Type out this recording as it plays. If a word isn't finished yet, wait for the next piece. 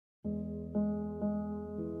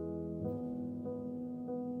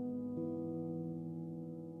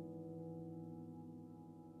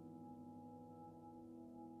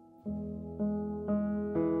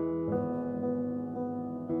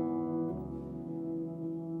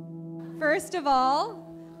First of all,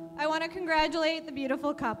 I want to congratulate the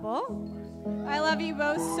beautiful couple. I love you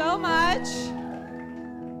both so much.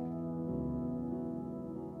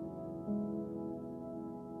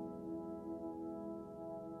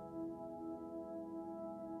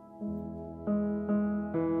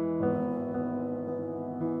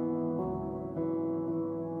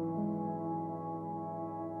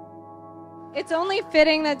 It's only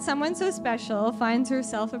fitting that someone so special finds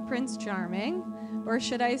herself a Prince Charming, or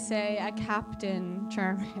should I say a Captain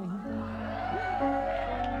Charming.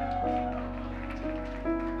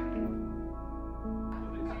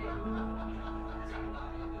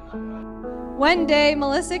 One day,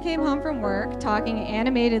 Melissa came home from work talking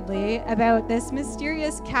animatedly about this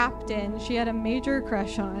mysterious captain she had a major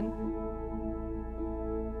crush on.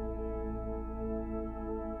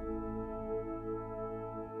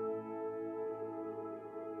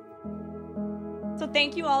 So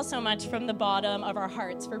thank you all so much from the bottom of our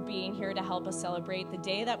hearts for being here to help us celebrate the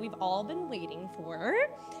day that we've all been waiting for.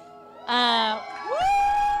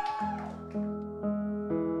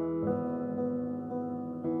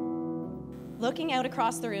 Looking out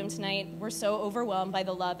across the room tonight, we're so overwhelmed by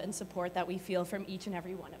the love and support that we feel from each and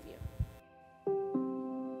every one of you.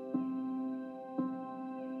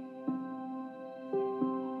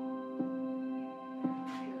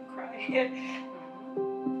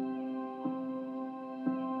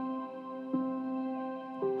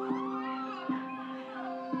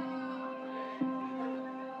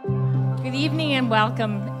 Good evening and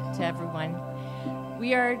welcome to everyone.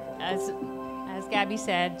 We are, as Gabby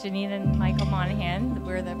said, Janine and Michael Monahan.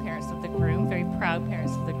 We're the parents of the groom, very proud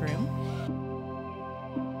parents of the groom.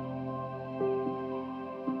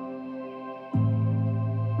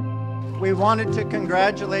 We wanted to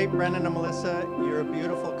congratulate Brendan and Melissa. You're a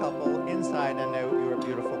beautiful couple, inside and out. You're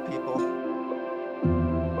beautiful people.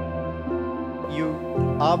 You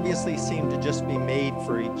obviously seem to just be made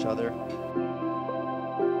for each other.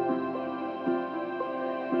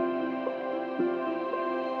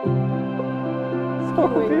 So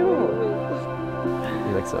beautiful.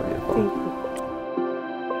 You look so beautiful. Thank you.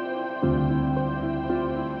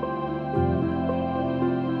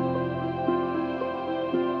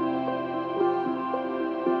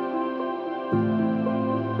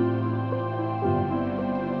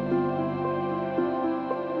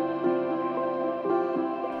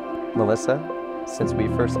 Melissa, since we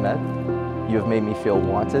first met, you have made me feel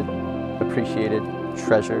wanted, appreciated,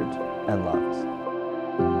 treasured, and loved.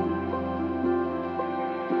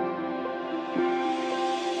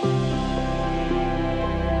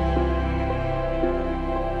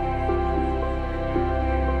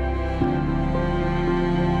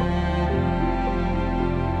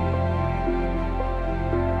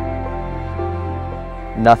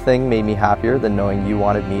 Nothing made me happier than knowing you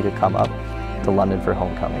wanted me to come up to London for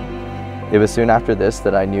homecoming. It was soon after this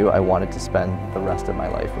that I knew I wanted to spend the rest of my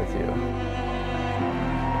life with you.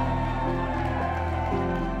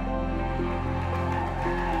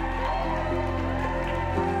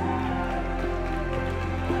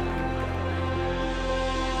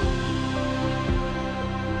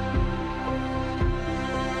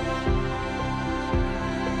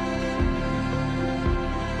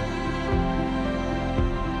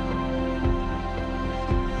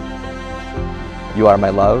 You are my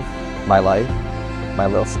love, my life, my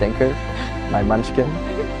little stinker, my munchkin,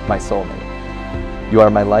 my soulmate. You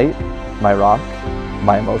are my light, my rock,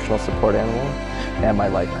 my emotional support animal, and my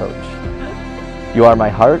life coach. You are my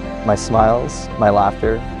heart, my smiles, my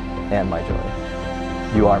laughter, and my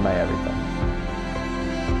joy. You are my everything.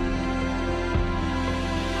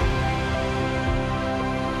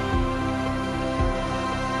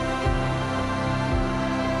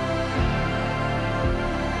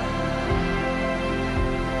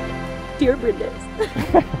 Dear Brendan,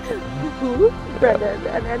 Brendan,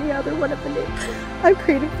 and any other one of the names I've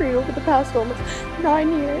created for you over the past almost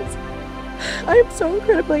 9 years, I am so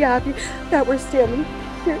incredibly happy that we're standing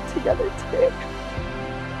here together today.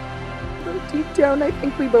 Though deep down, I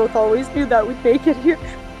think we both always knew that we'd make it here.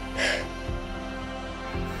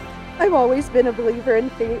 I've always been a believer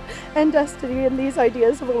in fate and destiny, and these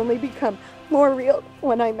ideas have only become more real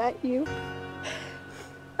when I met you.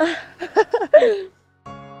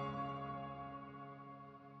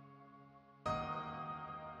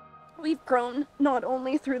 We've grown not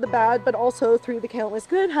only through the bad, but also through the countless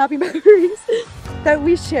good, happy memories that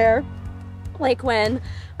we share. Like when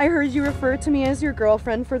I heard you refer to me as your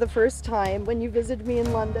girlfriend for the first time when you visited me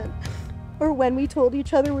in London. Or when we told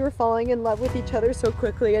each other we were falling in love with each other so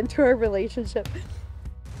quickly into our relationship.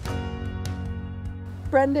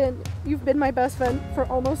 Brendan, you've been my best friend for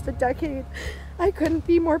almost a decade. I couldn't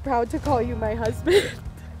be more proud to call you my husband.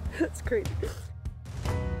 That's great.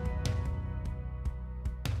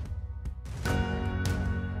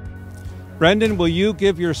 Brendan, will you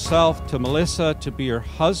give yourself to Melissa to be her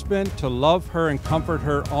husband, to love her and comfort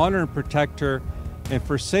her, honor and protect her, and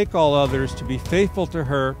forsake all others, to be faithful to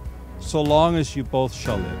her, so long as you both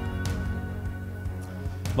shall live?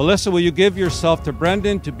 Melissa, will you give yourself to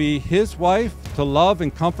Brendan to be his wife, to love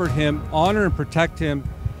and comfort him, honor and protect him,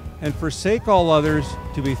 and forsake all others,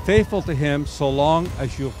 to be faithful to him, so long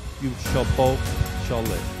as you shall both shall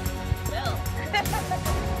live?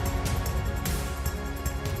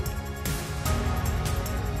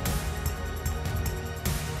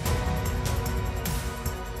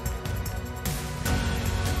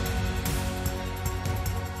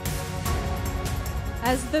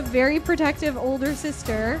 As the very protective older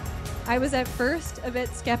sister, I was at first a bit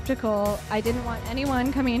skeptical. I didn't want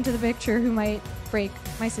anyone coming into the picture who might break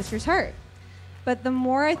my sister's heart. But the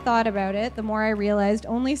more I thought about it, the more I realized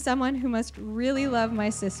only someone who must really love my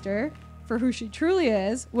sister for who she truly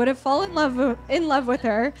is would have fallen in love with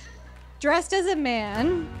her, dressed as a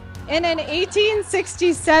man in an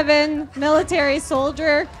 1867 military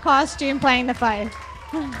soldier costume playing the fife.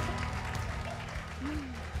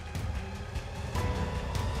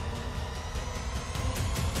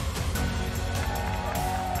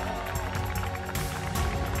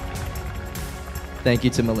 Thank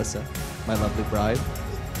you to Melissa, my lovely bride,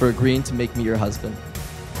 for agreeing to make me your husband.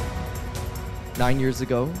 9 years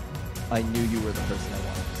ago, I knew you were the person I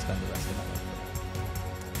wanted to spend the rest of my life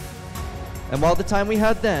with. And while the time we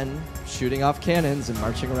had then, shooting off cannons and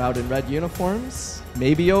marching around in red uniforms,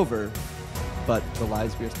 may be over, but the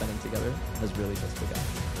lives we are spending together has really just begun.